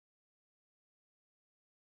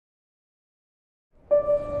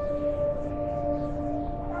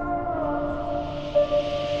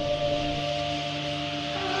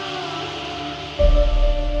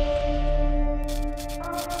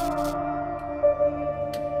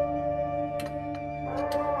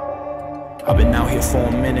I've been out here for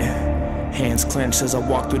a minute, hands clenched as I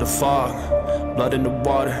walk through the fog. Blood in the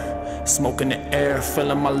water, smoke in the air,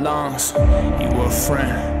 filling my lungs. You were a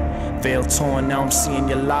friend, veil torn, now I'm seeing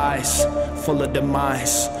your lies, full of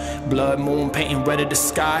demise. Blood moon painting red of the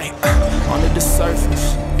sky. Under the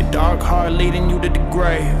surface, your dark heart leading you to the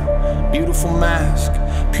grave. Beautiful mask,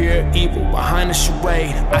 pure evil behind the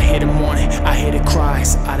charade. I hear the mourning, I hear the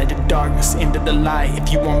cries, out of the darkness into the light.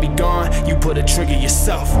 If you want me gone, you put a trigger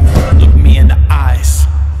yourself. Look me in the eyes.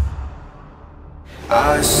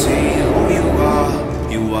 I see who you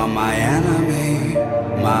are. You are my enemy,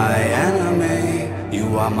 my enemy.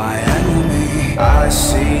 You are my enemy. I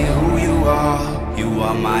see who you are. You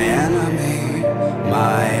are my enemy,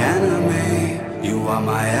 my enemy. You are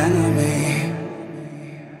my enemy.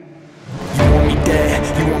 You want me dead,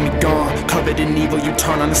 you want me gone, covered in evil, you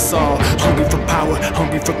turn on us all. Hungry for power,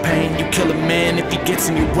 hungry for pain, you kill a man if he gets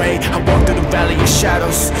in your way. I walk through the valley of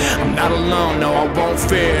shadows, I'm not alone, no I won't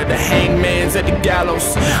fear. The hangman's at the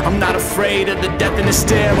gallows, I'm not afraid of the death in the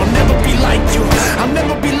stare. I'll never be like you, I'll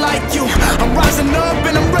never be like you. I'm rising up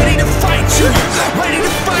and I'm ready to fight you, ready